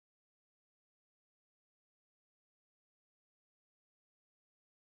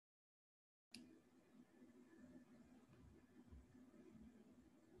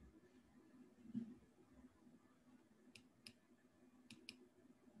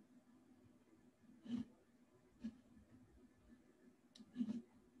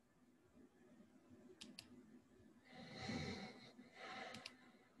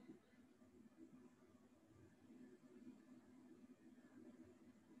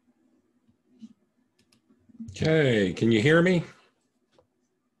Okay, can you hear me?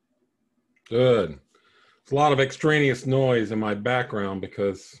 Good. There's a lot of extraneous noise in my background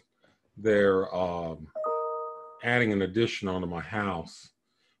because they're adding an addition onto my house,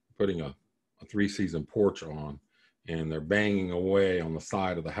 putting a three-season porch on, and they're banging away on the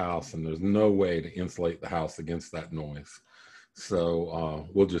side of the house, and there's no way to insulate the house against that noise. So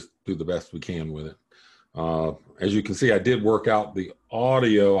we'll just do the best we can with it. As you can see, I did work out the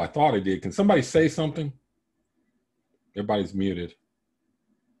audio. I thought I did. Can somebody say something? Everybody's muted.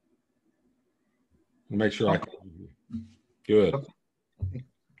 Make sure I can. Good.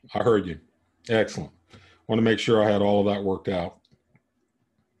 I heard you. Excellent. Want to make sure I had all of that worked out.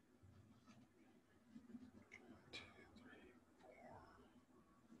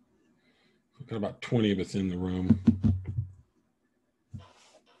 We've got about 20 of us in the room.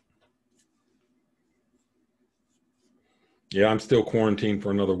 Yeah, I'm still quarantined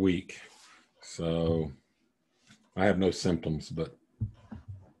for another week. So I have no symptoms, but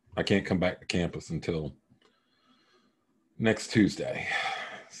I can't come back to campus until next Tuesday.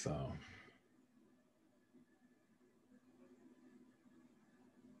 So.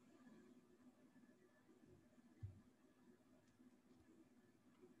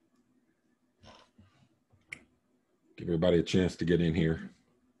 Give everybody a chance to get in here.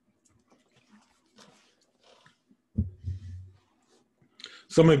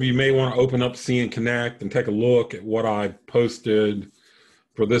 Some of you may want to open up See and Connect and take a look at what I posted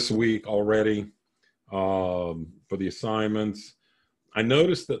for this week already for the assignments. I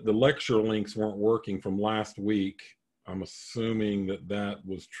noticed that the lecture links weren't working from last week. I'm assuming that that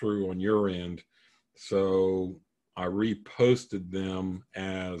was true on your end. So I reposted them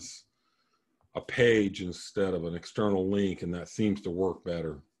as a page instead of an external link, and that seems to work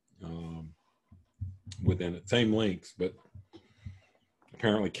better within it. Same links, but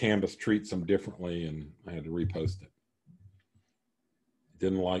apparently Canvas treats them differently, and I had to repost it.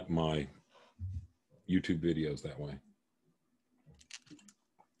 Didn't like my YouTube videos that way.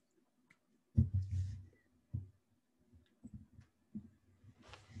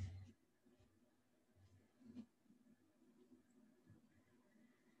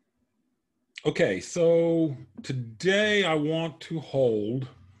 Okay, so today I want to hold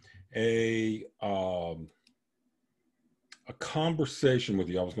a conversation with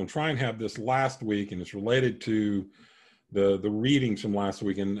you. I was going to try and have this last week, and it's related to the readings from last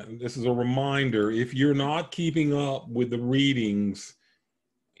week. And this is a reminder, if you're not keeping up with the readings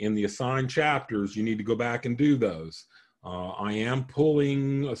in the assigned chapters, you need to go back and do those. I am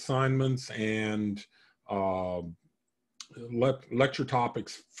pulling assignments and lecture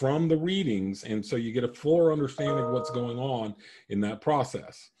topics from the readings, and so you get a fuller understanding of what's going on in that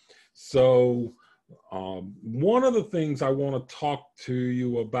process. So one of the things I want to talk to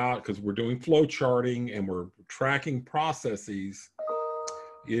you about, because we're doing flow charting and we're tracking processes,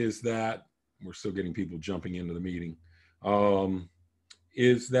 is that we're still getting people jumping into the meeting,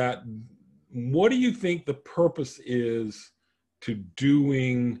 is that what do you think the purpose is to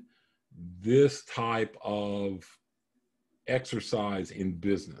doing this type of exercise in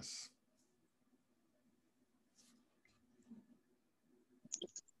business?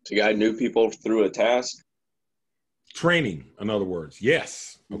 To guide new people through a task? Training, in other words.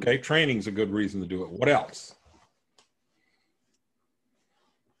 Yes. Okay, training's a good reason to do it. What else?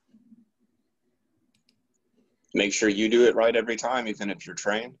 Make sure you do it right every time, even if you're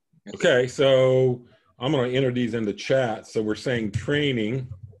trained. Okay, so I'm going to enter these into chat. So we're saying training,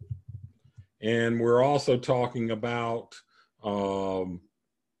 and we're also talking about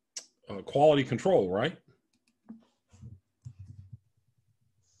quality control, right?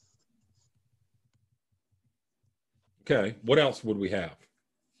 Okay, what else would we have?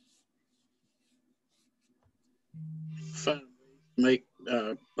 Make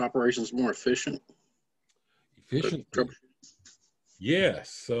operations more efficient. Efficient. Yes,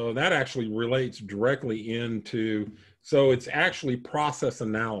 so that actually relates directly into, so it's actually process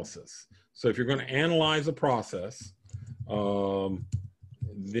analysis. So if you're going to analyze a process,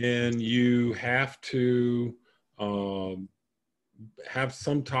 then you have to have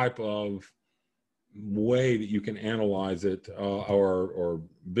some type of way that you can analyze it or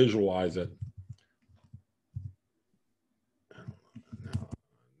visualize it.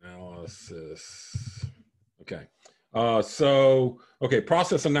 Analysis. Okay. Okay,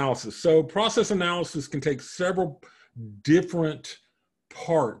 process analysis. So process analysis can take several different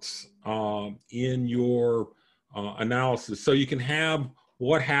parts in your analysis. So you can have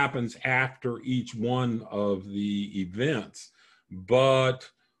what happens after each one of the events, but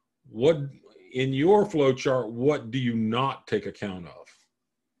what in your flow chart, what do you not take account of?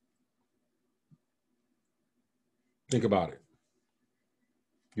 Think about it.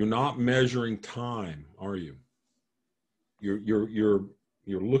 You're not measuring time, are you? You're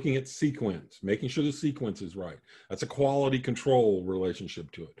looking at sequence, making sure the sequence is right. That's a quality control relationship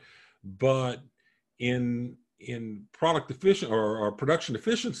to it. But in product efficient or production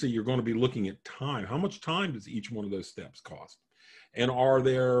efficiency, you're going to be looking at time. How much time does each one of those steps cost? And are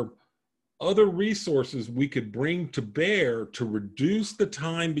there other resources we could bring to bear to reduce the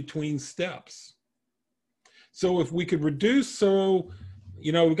time between steps? So if we could reduce, so,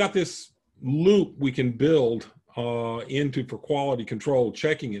 you know, we've got this loop we can build into for quality control,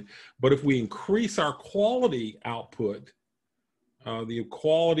 checking it. But if we increase our quality output, the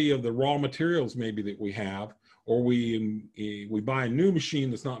quality of the raw materials maybe that we have, or we buy a new machine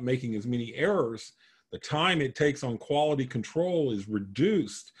that's not making as many errors, the time it takes on quality control is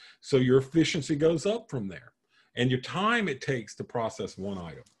reduced, so your efficiency goes up from there. And your time it takes to process one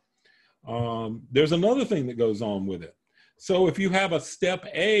item. There's another thing that goes on with it. So if you have a step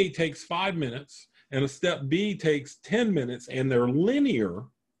A takes 5 minutes and a step B takes 10 minutes and they're linear,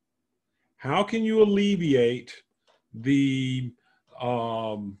 how can you alleviate the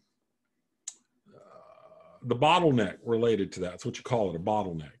bottleneck related to that? That's what you call it, a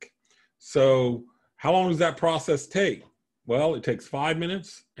bottleneck. So how long does that process take? Well, it takes 5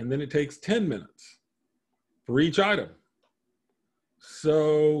 minutes and then it takes 10 minutes for each item.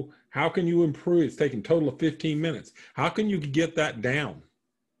 So how can you improve? It's taking a total of 15 minutes. How can you get that down?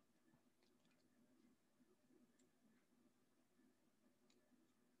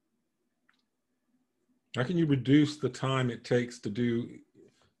 How can you reduce the time it takes to do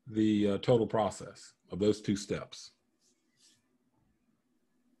the total process of those two steps?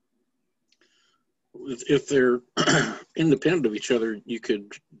 If they're independent of each other, you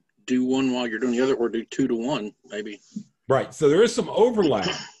could do one while you're doing the other, or do 2 to 1, maybe. Right. So there is some overlap.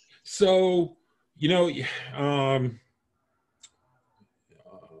 So, you know,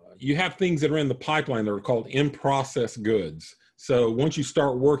 you have things that are in the pipeline that are called in-process goods. So once you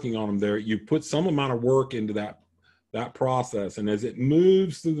start working on them there, you put some amount of work into that process. And as it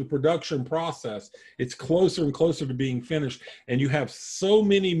moves through the production process, it's closer and closer to being finished. And you have so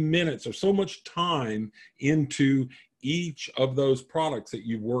many minutes or so much time into each of those products that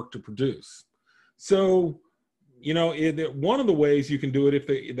you've worked to produce. So, you know, one of the ways you can do it if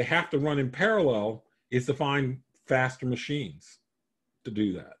they have to run in parallel is to find faster machines to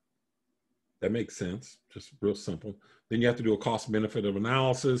do that. That makes sense, just real simple. Then you have to do a cost benefit of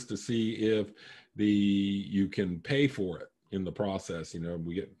analysis to see if you can pay for it in the process. You know,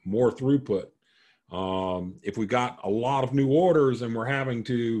 we get more throughput. If we got a lot of new orders and we're having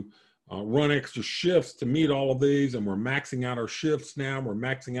to run extra shifts to meet all of these, and we're maxing out our shifts now, we're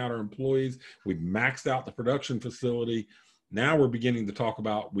maxing out our employees, we've maxed out the production facility. Now we're beginning to talk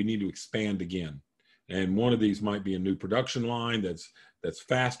about we need to expand again. And one of these might be a new production line that's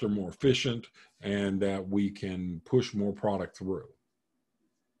faster, more efficient, and that we can push more product through.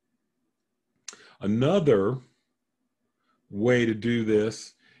 Another way to do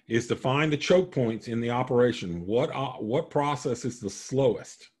this is to find the choke points in the operation. What process is the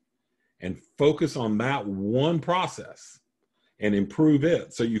slowest? And focus on that one process and improve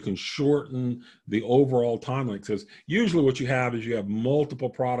it so you can shorten the overall timeline. Because usually what you have is you have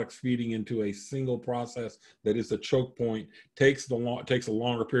multiple products feeding into a single process that is a choke point, takes a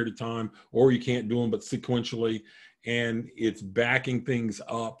longer period of time, or you can't do them but sequentially, and it's backing things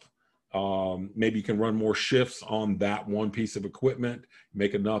up. Maybe you can run more shifts on that one piece of equipment,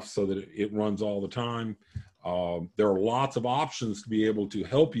 make enough so that it runs all the time. There are lots of options to be able to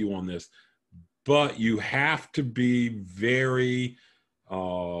help you on this, but you have to be very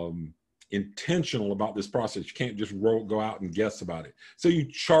intentional about this process. You can't just go out and guess about it. So you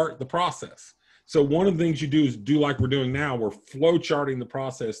chart the process. So one of the things you do is do like we're doing now, we're flow charting the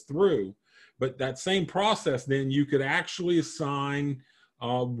process through, but that same process, then you could actually assign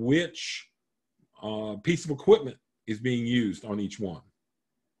which piece of equipment is being used on each one.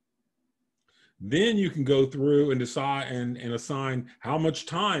 Then you can go through and decide and assign how much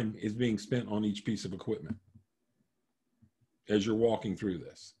time is being spent on each piece of equipment as you're walking through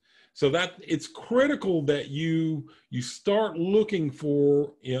this. So that it's critical that you start looking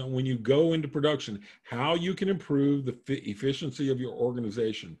for, you know, when you go into production, how you can improve the efficiency of your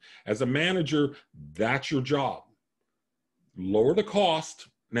organization. As a manager, that's your job. Lower the cost.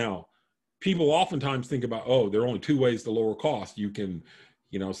 Now, people oftentimes think about, oh, there are only two ways to lower cost. You can,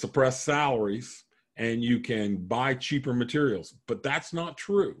 you know, suppress salaries and you can buy cheaper materials, but that's not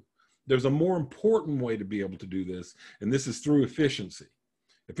true. There's a more important way to be able to do this, and this is through efficiency.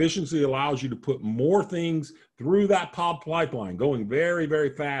 Efficiency allows you to put more things through that pipeline, going very,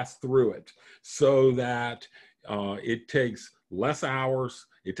 very fast through it, so that it takes less hours.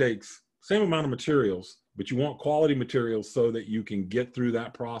 It takes same amount of materials, but you want quality materials so that you can get through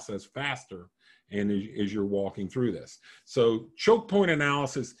that process faster and as you're walking through this. So choke point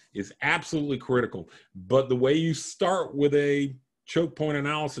analysis is absolutely critical, but the way you start with a choke point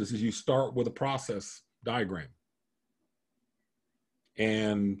analysis is you start with a process diagram.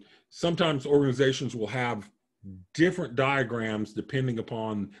 And sometimes organizations will have different diagrams depending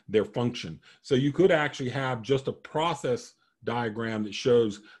upon their function. So you could actually have just a process diagram that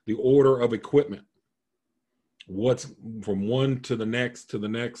shows the order of equipment, what's from one to the next, to the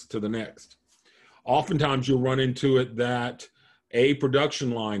next, to the next. Oftentimes you'll run into it that a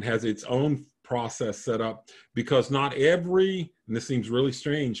production line has its own process set up, because not every, and this seems really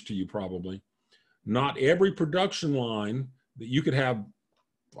strange to you probably, not every production line that you could have,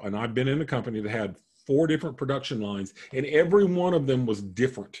 and I've been in a company that had 4 different production lines, and every one of them was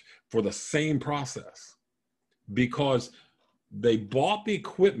different for the same process, because they bought the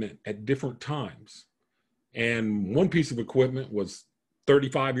equipment at different times. And one piece of equipment was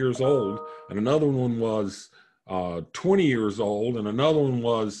 35 years old, and another one was 20 years old, and another one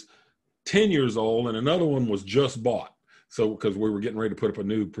was 10 years old, and another one was just bought. So, because we were getting ready to put up a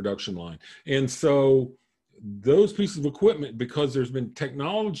new production line. And so those pieces of equipment, because there's been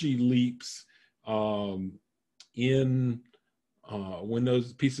technology leaps when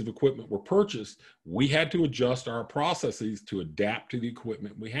those pieces of equipment were purchased, we had to adjust our processes to adapt to the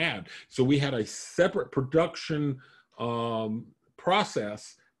equipment we had. So we had a separate production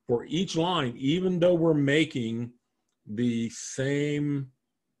process for each line, even though we're making the same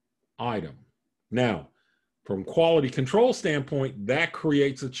item. Now, from quality control standpoint, that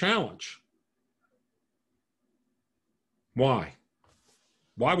creates a challenge. Why?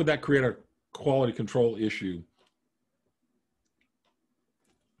 Why would that create a quality control issue?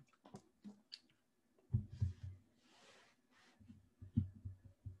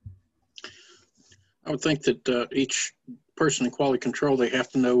 I would think that each person in quality control, they have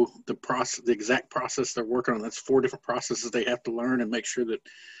to know the process, the exact process they're working on. That's 4 different processes they have to learn and make sure that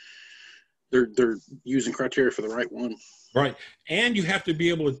they're using criteria for the right one. Right. And you have to be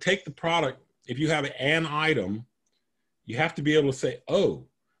able to take the product. If you have an item, you have to be able to say, oh,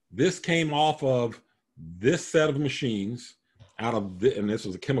 this came off of this set of machines out of the, and this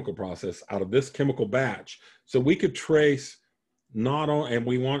was a chemical process, out of this chemical batch. So we could trace not on, and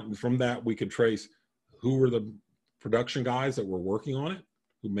we want from that, we could trace who were the production guys that were working on it,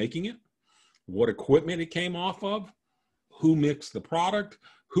 who making it, what equipment it came off of, who mixed the product,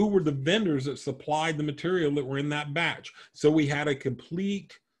 who were the vendors that supplied the material that were in that batch. So we had a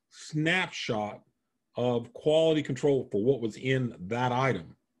complete snapshot of quality control for what was in that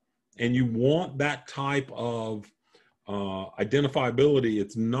item. And you want that type of identifiability.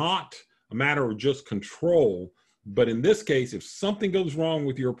 It's not a matter of just control, but in this case, if something goes wrong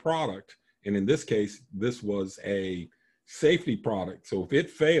with your product, and in this case, this was a safety product. So if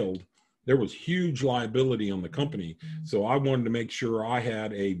it failed, there was huge liability on the company. So I wanted to make sure I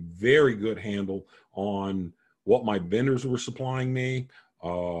had a very good handle on what my vendors were supplying me.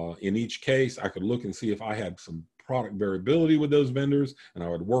 In each case, I could look and see if I had some product variability with those vendors, and I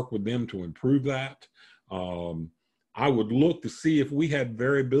would work with them to improve that. I would look to see if we had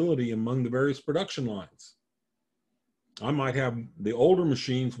variability among the various production lines. I might have the older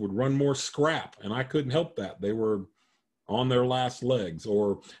machines would run more scrap, and I couldn't help that. They were on their last legs,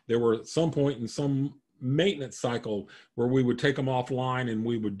 or there were at some point in some maintenance cycle where we would take them offline and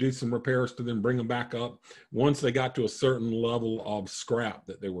we would do some repairs to them, bring them back up once they got to a certain level of scrap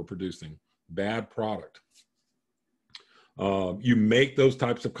that they were producing. Bad product. You make those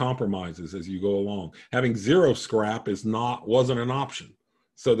types of compromises as you go along. Having zero scrap wasn't an option.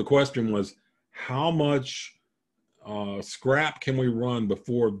 So the question was, how much scrap can we run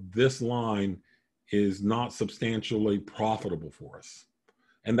before this line is not substantially profitable for us?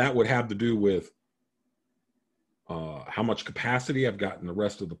 And that would have to do with how much capacity I've got in the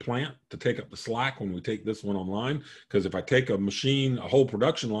rest of the plant to take up the slack when we take this one online. Because if I take a machine, a whole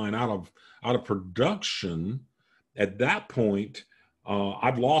production line out of production, at that point,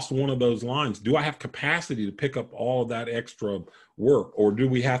 I've lost one of those lines. Do I have capacity to pick up all of that extra work, or do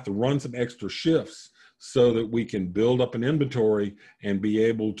we have to run some extra shifts so that we can build up an inventory and be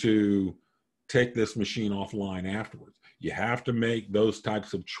able to take this machine offline afterwards? You have to make those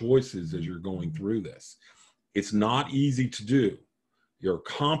types of choices as you're going through this. It's not easy to do. There are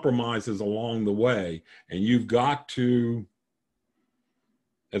compromises along the way, and you've got to,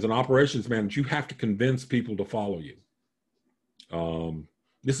 as an operations manager, you have to convince people to follow you.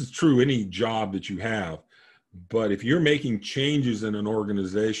 This is true any job that you have. But if you're making changes in an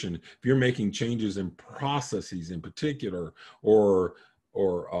organization, if you're making changes in processes in particular, or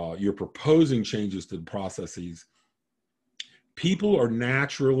you're proposing changes to the processes, people are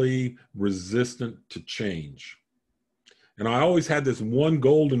naturally resistant to change. And I always had this one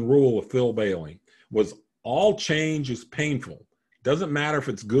golden rule of Phil Bailey was all change is painful. Doesn't matter if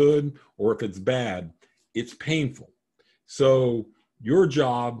it's good or if it's bad, it's painful. So your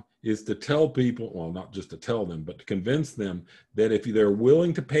job is to tell people, well, not just to tell them, but to convince them that if they're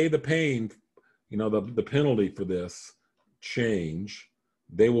willing to pay the pain, you know, the penalty for this change,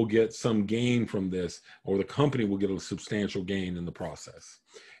 they will get some gain from this, or the company will get a substantial gain in the process.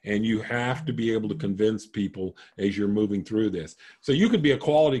 And you have to be able to convince people as you're moving through this. So you could be a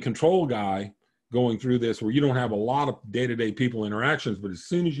quality control guy going through this where you don't have a lot of day-to-day people interactions, but as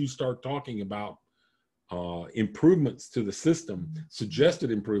soon as you start talking about improvements to the system,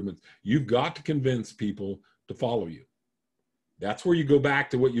 suggested improvements, you've got to convince people to follow you. That's where you go back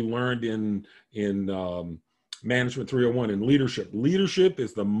to what you learned in Management 301 and leadership. Leadership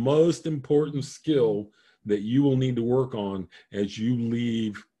is the most important skill that you will need to work on as you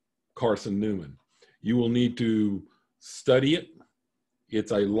leave Carson Newman. You will need to study it.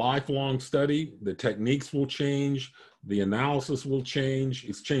 It's a lifelong study. The techniques will change. The analysis will change.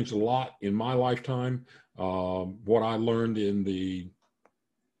 It's changed a lot in my lifetime. What I learned in the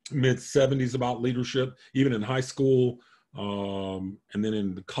mid-70s about leadership, even in high school, and then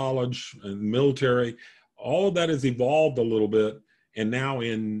in the college and military, all of that has evolved a little bit. And now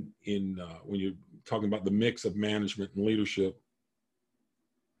when you're talking about the mix of management and leadership,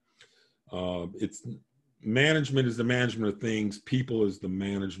 it's management is the management of things, people is the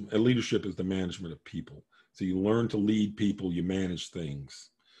management, leadership is the management of people. So you learn to lead people, you manage things.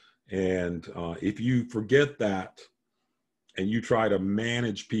 And if you forget that and you try to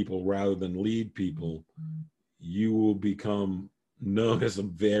manage people rather than lead people, you will become known as a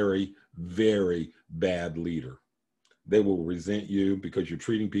very, very bad leader. They will resent you because you're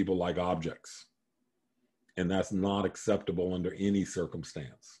treating people like objects. And that's not acceptable under any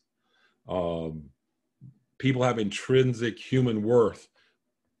circumstance. People have intrinsic human worth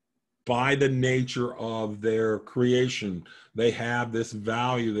by the nature of their creation. They have this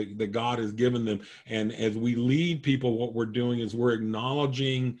value that God has given them. And as we lead people, what we're doing is we're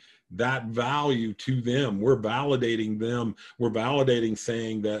acknowledging that value to them. We're validating them. We're validating,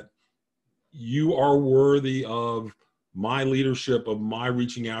 saying that you are worthy of my leadership, of my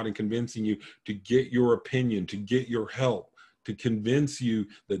reaching out and convincing you to get your opinion, to get your help, to convince you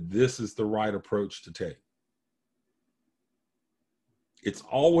that this is the right approach to take. It's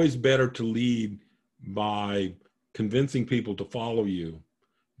always better to lead by convincing people to follow you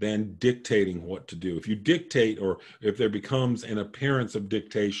than dictating what to do. If you dictate, or if there becomes an appearance of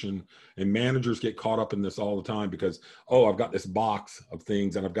dictation, and managers get caught up in this all the time because, oh, I've got this box of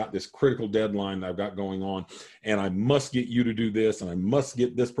things and I've got this critical deadline that I've got going on, and I must get you to do this, and I must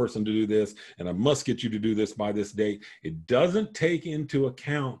get this person to do this, and I must get you to do this by this date. It doesn't take into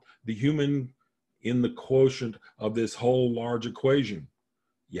account the human in the quotient of this whole large equation.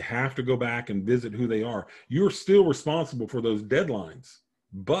 You have to go back and visit who they are. You're still responsible for those deadlines,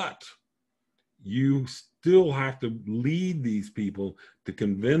 but you still have to lead these people to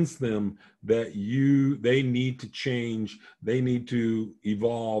convince them that they need to change, they need to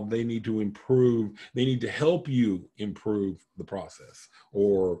evolve, they need to improve, they need to help you improve the process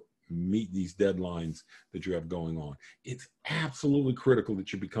or meet these deadlines that you have going on. It's absolutely critical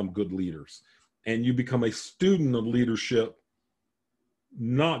that you become good leaders and you become a student of leadership,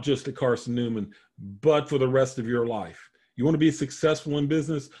 not just at Carson Newman, but for the rest of your life. You want to be successful in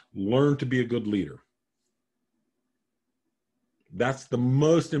business, learn to be a good leader. That's the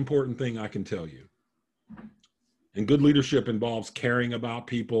most important thing I can tell you. And good leadership involves caring about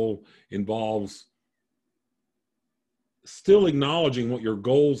people, involves still acknowledging what your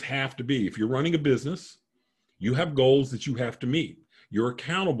goals have to be. If you're running a business, you have goals that you have to meet. You're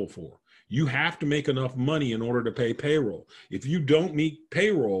accountable for. You have to make enough money in order to pay payroll. If you don't meet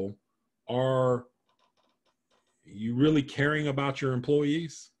payroll, are you really caring about your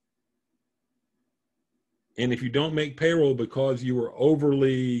employees? And if you don't make payroll because you were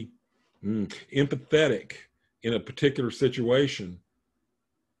overly empathetic in a particular situation,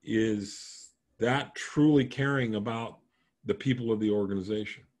 is that truly caring about the people of the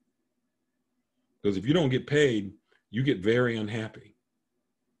organization? Because if you don't get paid, you get very unhappy.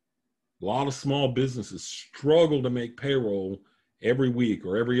 A lot of small businesses struggle to make payroll every week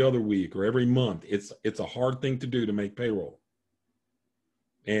or every other week or every month. It's a hard thing to do to make payroll.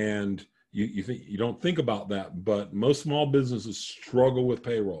 And you don't think about that, but most small businesses struggle with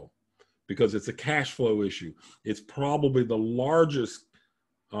payroll because it's a cash flow issue. It's probably the largest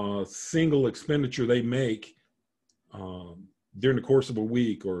single expenditure they make during the course of a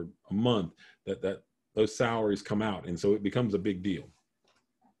week or a month that those salaries come out. And so it becomes a big deal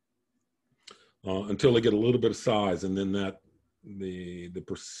until they get a little bit of size, and then the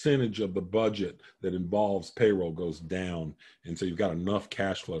percentage of the budget that involves payroll goes down, and so you've got enough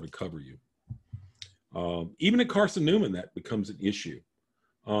cash flow to cover you. Even at Carson Newman, that becomes an issue.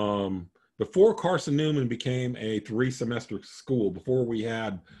 Before Carson Newman became a 3-semester school, before we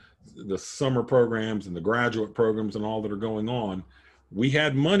had the summer programs and the graduate programs and all that are going on, we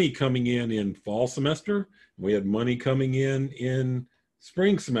had money coming in fall semester. We had money coming in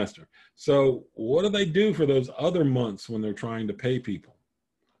spring semester. So what do they do for those other months when they're trying to pay people?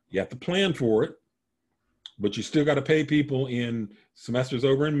 You have to plan for it, but you still got to pay people in semesters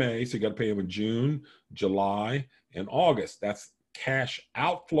over in May. So you got to pay them in June, July, and August. That's cash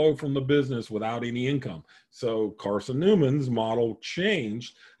outflow from the business without any income. So Carson Newman's model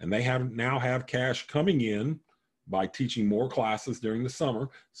changed, and they now have cash coming in by teaching more classes during the summer.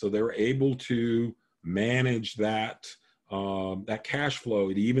 So they're able to manage that cash flow.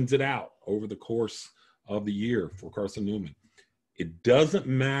 It evens it out over the course of the year for Carson Newman. It doesn't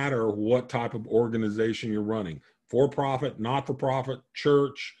matter what type of organization you're running, for-profit, not-for-profit,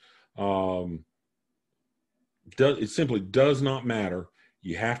 church. It simply does not matter.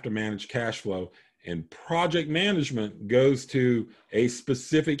 You have to manage cash flow, and project management goes to a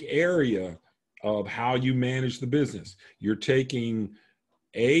specific area of how you manage the business. You're taking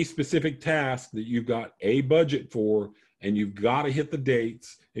a specific task that you've got a budget for, and you've got to hit the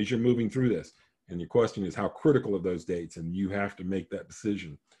dates as you're moving through this. And your question is, how critical are those dates? And you have to make that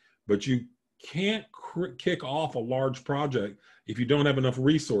decision. But you can't kick off a large project if you don't have enough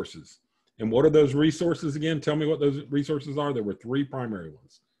resources. And what are those resources again? Tell me what those resources are. There were 3 primary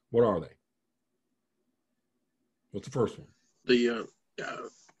ones. What are they? What's the first one? The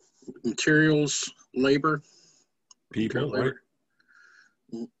materials, labor. People, right? Labor.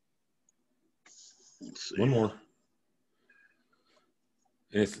 Let's see. One more.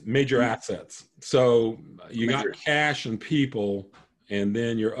 And it's major assets. So you got cash and people, and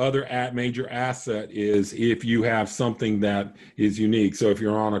then your other major asset is if you have something that is unique. So if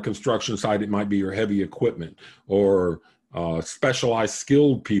you're on a construction site, it might be your heavy equipment, or specialized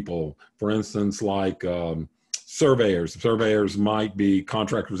skilled people, for instance, like surveyors. Surveyors might be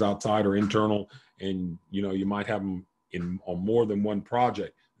contractors outside or internal, and you might have them on more than one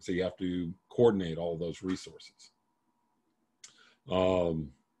project. So you have to coordinate all those resources.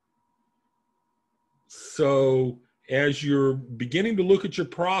 So as you're beginning to look at your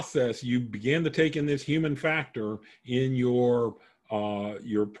process, you begin to take in this human factor in your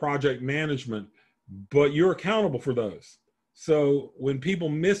project management, but you're accountable for those. So when people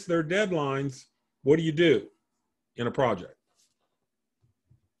miss their deadlines, what do you do in a project?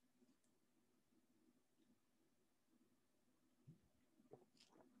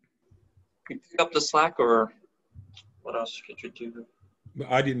 You pick up the slack, or what else could you do?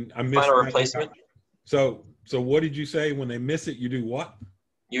 I missed. Find a replacement. So what did you say? When they miss it, you do what?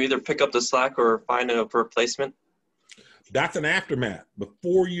 You either pick up the slack or find a replacement. That's an aftermath.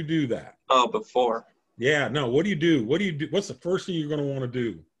 Before you do that. Oh, before. Yeah, no, what do you do? What do you do? What's the first thing you're going to want to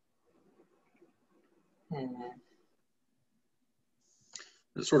do?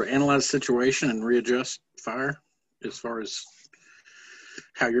 Sort of analyze the situation and readjust fire as far as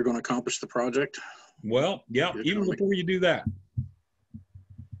how you're going to accomplish the project. Well, yeah, even before you do that.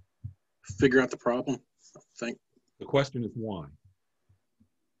 Figure out the problem, I think. The question is why?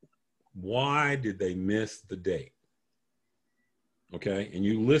 Why did they miss the date? Okay, and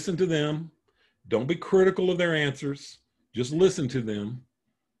you listen to them. Don't be critical of their answers. Just listen to them.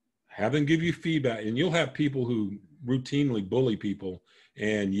 Have them give you feedback. And you'll have people who routinely bully people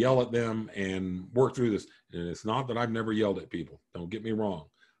and yell at them and work through this. And it's not that I've never yelled at people. Don't get me wrong.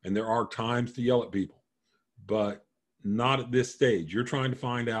 And there are times to yell at people, but not at this stage. You're trying to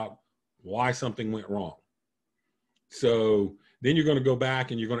find out why something went wrong. So then you're going to go back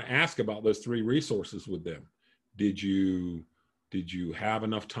and you're going to ask about those 3 resources with them. Did you have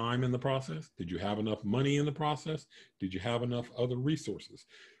enough time in the process? Did you have enough money in the process? Did you have enough other resources?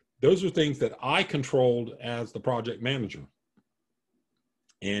 Those are things that I controlled as the project manager.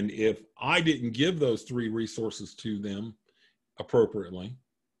 And if I didn't give those 3 resources to them appropriately,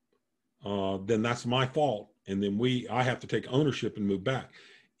 then that's my fault. And then I have to take ownership and move back.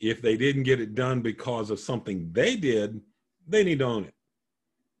 If they didn't get it done because of something they did, they need to own it.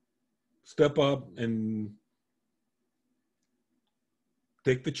 Step up and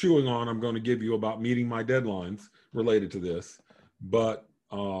take the chewing on I'm going to give you about meeting my deadlines related to this. But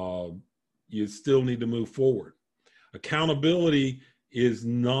you still need to move forward. Accountability is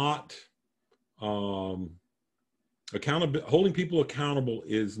not, holding people accountable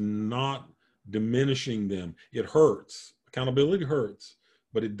is not diminishing them. It hurts. Accountability hurts,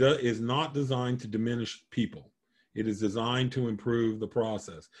 but it is not designed to diminish people. It is designed to improve the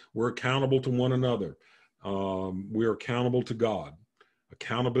process. We're accountable to one another. We're accountable to God.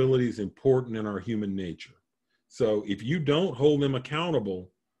 Accountability is important in our human nature. So if you don't hold them accountable,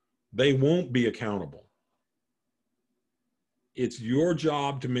 they won't be accountable. It's your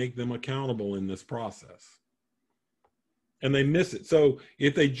job to make them accountable in this process. And they miss it. So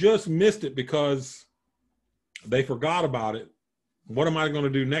if they just missed it because they forgot about it, what am I going to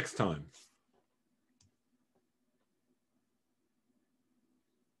do next time?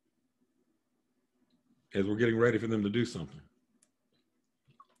 As we're getting ready for them to do something.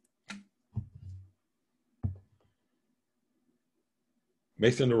 May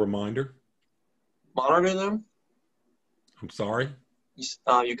send a reminder. Monitor them? I'm sorry?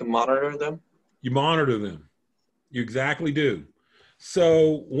 You can monitor them? You monitor them. You exactly do.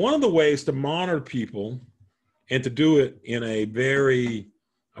 So one of the ways to monitor people and to do it in a very,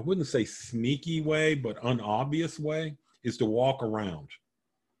 I wouldn't say sneaky way, but unobvious way, is to walk around.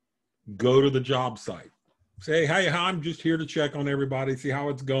 Go to the job site. Say, hey, I'm just here to check on everybody, see how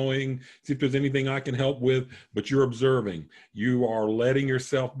it's going, see if there's anything I can help with, but you're observing. You are letting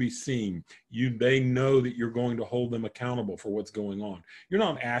yourself be seen. They know that you're going to hold them accountable for what's going on. You're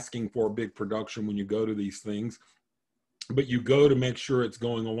not asking for a big production when you go to these things, but you go to make sure it's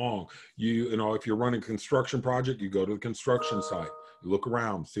going along. You know, if you're running a construction project, you go to the construction site, you look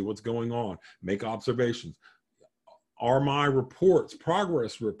around, see what's going on, make observations. Are my reports,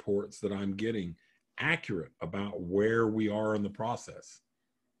 progress reports that I'm getting, accurate about where we are in the process?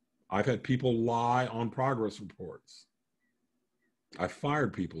 I've had people lie on progress reports. I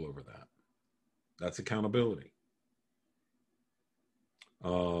fired people over that. That's accountability.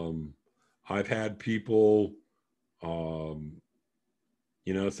 I've had people, you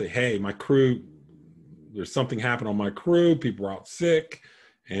know, say, hey, my crew, there's something happened on my crew, people were out sick,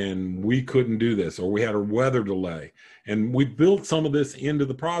 and we couldn't do this, or we had a weather delay. And we built some of this into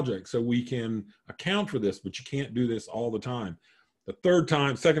the project so we can account for this, but you can't do this all the time. The third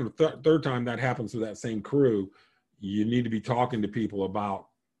time, third time that happens to that same crew, you need to be talking to people about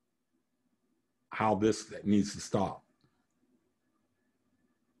how this needs to stop.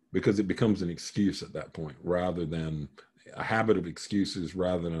 Because it becomes an excuse at that point, rather than a habit of excuses,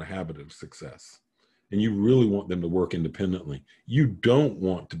 rather than a habit of success. And you really want them to work independently. You don't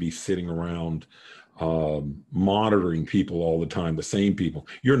want to be sitting around monitoring people all the time, the same people.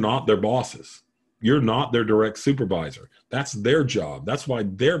 You're not their bosses. You're not their direct supervisor. That's their job. That's why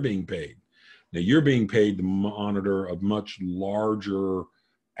they're being paid. Now you're being paid to monitor a much larger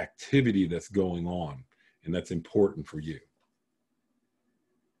activity that's going on, and that's important for you.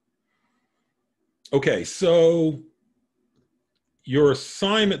 Okay, so your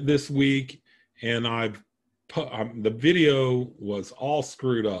assignment this week, and the video was all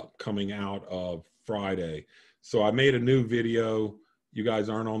screwed up coming out of Friday. So I made a new video. You guys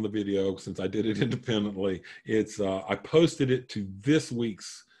aren't on the video since I did it independently. It's I posted it to this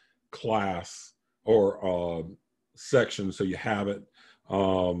week's class or section, so you have it.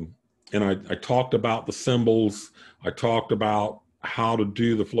 And I talked about the symbols. I talked about how to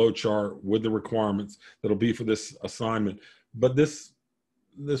do the flow chart with the requirements that'll be for this assignment. But this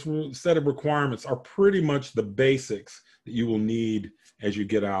set of requirements are pretty much the basics that you will need as you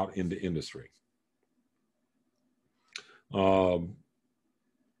get out into industry.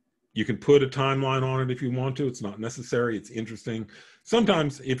 You can put a timeline on it if you want to. It's not necessary. It's interesting.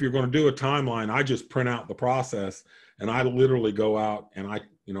 Sometimes if you're going to do a timeline, I just print out the process, and I literally go out and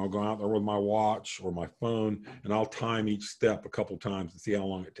I'll go out there with my watch or my phone, and I'll time each step a couple times to see how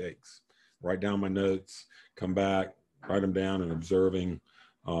long it takes. Write down my notes, come back, write them down and observing.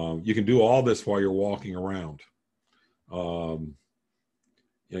 You can do all this while you're walking around. You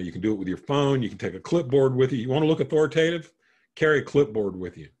can do it with your phone. You can take a clipboard with you. You want to look authoritative? Carry a clipboard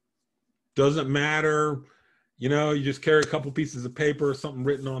with you. Doesn't matter. You just carry a couple pieces of paper, something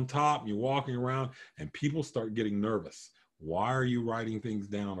written on top, and you're walking around, and people start getting nervous. Why are you writing things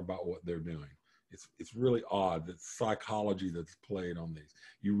down about what they're doing? It's really odd. That psychology that's played on these.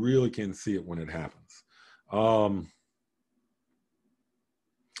 You really can see it when it happens.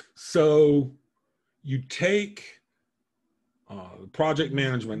 So you take project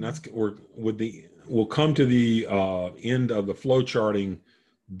management. We'll come to the end of the flow charting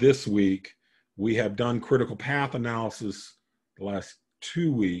this week. We have done critical path analysis the last 3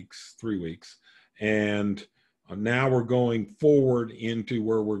 weeks, and Now we're going forward into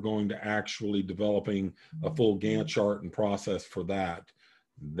where we're going to actually developing a full Gantt chart and process for that.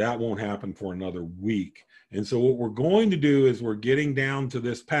 That won't happen for another week. And so what we're going to do is we're getting down to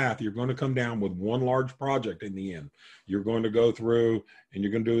this path. You're going to come down with one large project in the end. You're going to go through and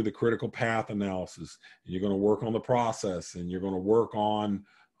you're going to do the critical path analysis, and you're going to work on the process, and you're going to work on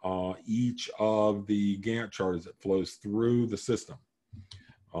each of the Gantt charts that flows through the system.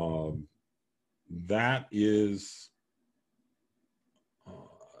 That is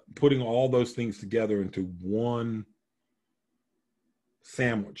putting all those things together into one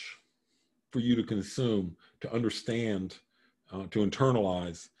sandwich for you to consume, to understand, to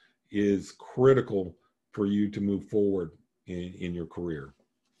internalize, is critical for you to move forward in your career.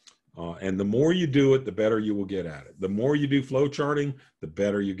 And the more you do it, the better you will get at it. The more you do flow charting, the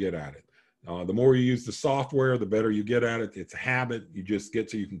better you get at it. The more you use the software, the better you get at it. It's a habit. You just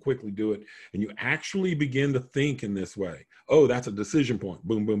get so you can quickly do it. And you actually begin to think in this way. Oh, that's a decision point.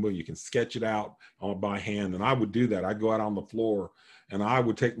 Boom, boom, boom. You can sketch it out by hand. And I would do that. I'd go out on the floor and I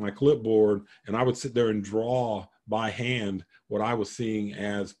would take my clipboard and I would sit there and draw by hand what I was seeing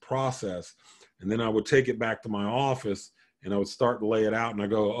as process. And then I would take it back to my office and I would start to lay it out. And I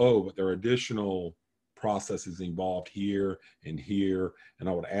go, oh, but there are additional processes involved here, and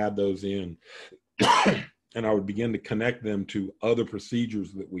I would add those in. And I would begin to connect them to other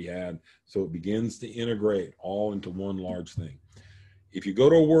procedures that we had. So it begins to integrate all into one large thing. If you go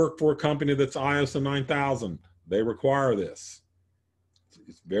to work for a company that's ISO 9000, they require this.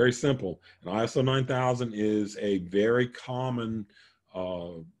 It's very simple. And ISO 9000 is a very common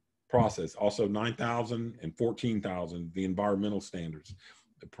process. Also 9000 and 14000, the environmental standards.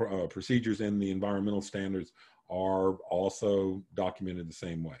 The procedures in the environmental standards are also documented the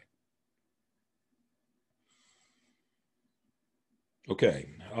same way. Okay,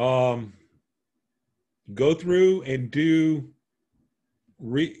 go through and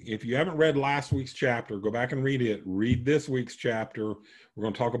if you haven't read last week's chapter, go back and read it. Read this week's chapter. We're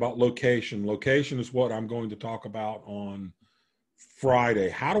going to talk about location. Location is what I'm going to talk about on Friday.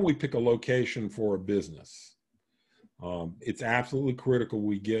 How do we pick a location for a business? It's absolutely critical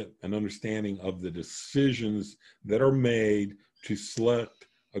we get an understanding of the decisions that are made to select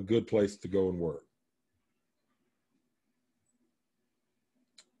a good place to go and work.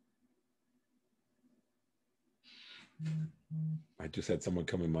 I just had someone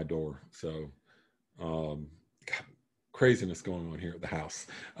come in my door, so craziness going on here at the house.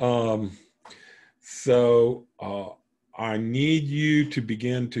 I need you to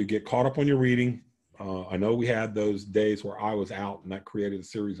begin to get caught up on your reading. I know we had those days where I was out and that created a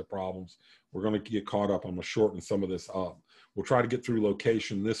series of problems. We're going to get caught up. I'm going to shorten some of this up. We'll try to get through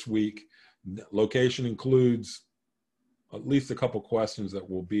location this week. Location includes at least a couple questions that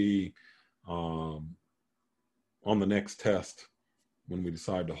will be on the next test when we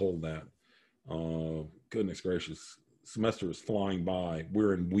decide to hold that. Goodness gracious, semester is flying by.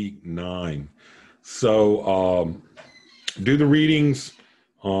 We're in week 9. So do the readings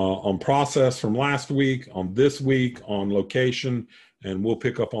on process from last week, on this week, on location, and we'll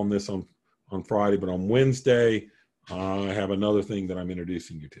pick up on this on Friday. But on Wednesday, I have another thing that I'm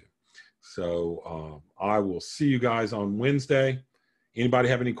introducing you to. So I will see you guys on Wednesday. Anybody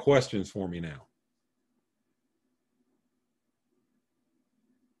have any questions for me now?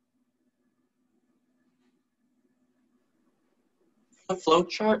 The flow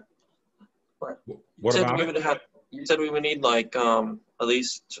chart? What about it? You said we would need like at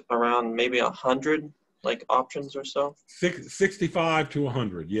least around maybe 100 like options or so. 65 to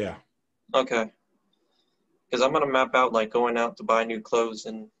 100, yeah. Okay. Because I'm gonna map out like going out to buy new clothes,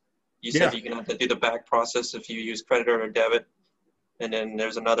 and you said you can have to do the back process if you use credit or debit, and then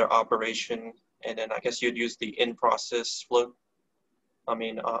there's another operation, and then I guess you'd use the in-process flow.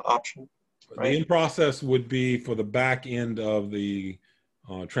 Option. Right? The in-process would be for the back end of the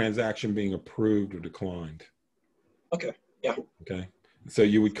transaction being approved or declined. Okay. Yeah. Okay. So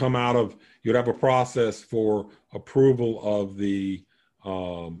you would come out of, you'd have a process for approval of the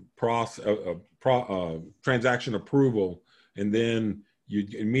transaction approval, and then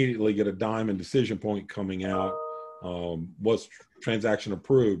you'd immediately get a diamond decision point coming out. Was transaction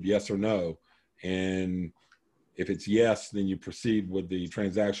approved, yes or no? And if it's yes, then you proceed with the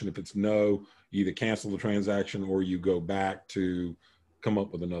transaction. If it's no, you either cancel the transaction or you go back to come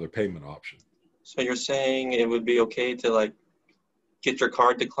up with another payment option. So you're saying it would be okay to like get your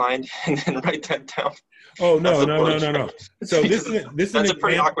card declined and then write that down? Oh, no. So this is that's a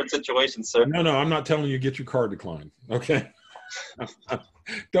pretty awkward situation, sir. No, I'm not telling you get your card declined. Okay.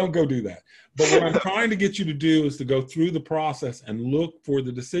 Don't go do that. But what I'm trying to get you to do is to go through the process and look for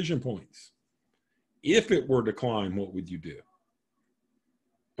the decision points. if it were declined, what would you do?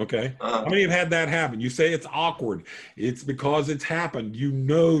 Okay. Uh, How many have had that happen? You say it's awkward. It's because it's happened. You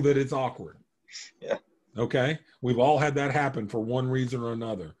know that it's awkward. Yeah. Okay. We've all had that happen for one reason or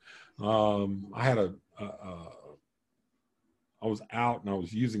another. I had I was out and I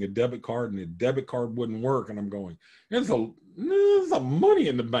was using a debit card and the debit card wouldn't work. And I'm going, there's some money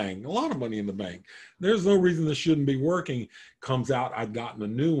in the bank, a lot of money in the bank. There's no reason this shouldn't be working. Comes out, I'd gotten a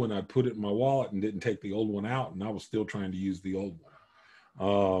new one. I put it in my wallet and didn't take the old one out. And I was still trying to use the old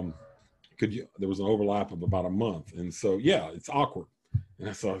one. There was an overlap of about a month. And so, yeah, it's awkward.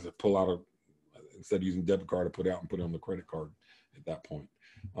 And so I had to pull out instead of using debit card, I put out and put it on the credit card at that point.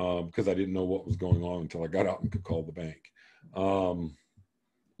 Because I didn't know what was going on until I got out and could call the bank.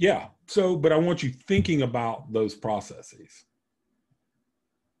 Yeah, so, but I want you thinking about those processes.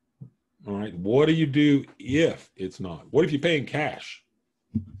 All right, what do you do if it's not? What if you pay in cash?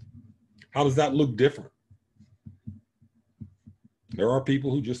 How does that look different? There are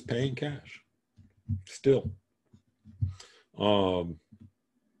people who just pay in cash still.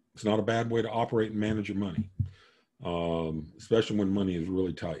 It's not a bad way to operate and manage your money, especially when money is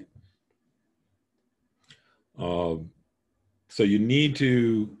really tight. So you need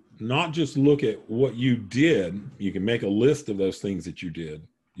to not just look at what you did. You can make a list of those things that you did.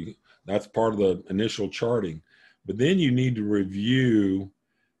 That's part of the initial charting. But then you need to review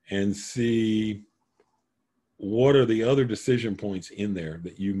and see what are the other decision points in there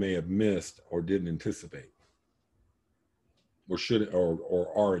that you may have missed or didn't anticipate or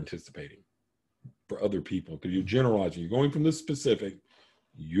are anticipating for other people. Because you're generalizing. You're going from the specific,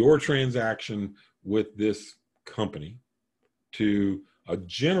 your transaction with this company, to a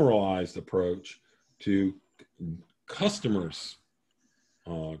generalized approach to customers'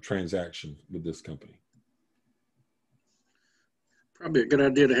 transaction with this company. Probably a good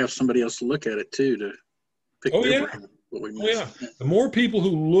idea to have somebody else look at it too, to pick their brain what we missed. Oh, yeah. The more people who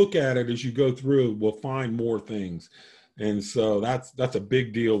look at it as you go through will find more things. And so that's a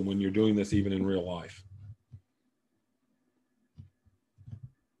big deal when you're doing this even in real life.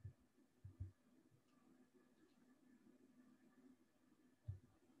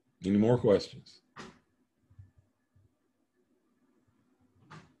 Any more questions?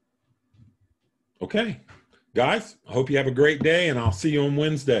 Okay, guys, I hope you have a great day and I'll see you on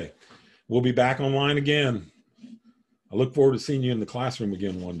Wednesday. We'll be back online again. I look forward to seeing you in the classroom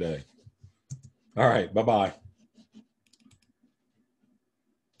again one day. All right, bye-bye.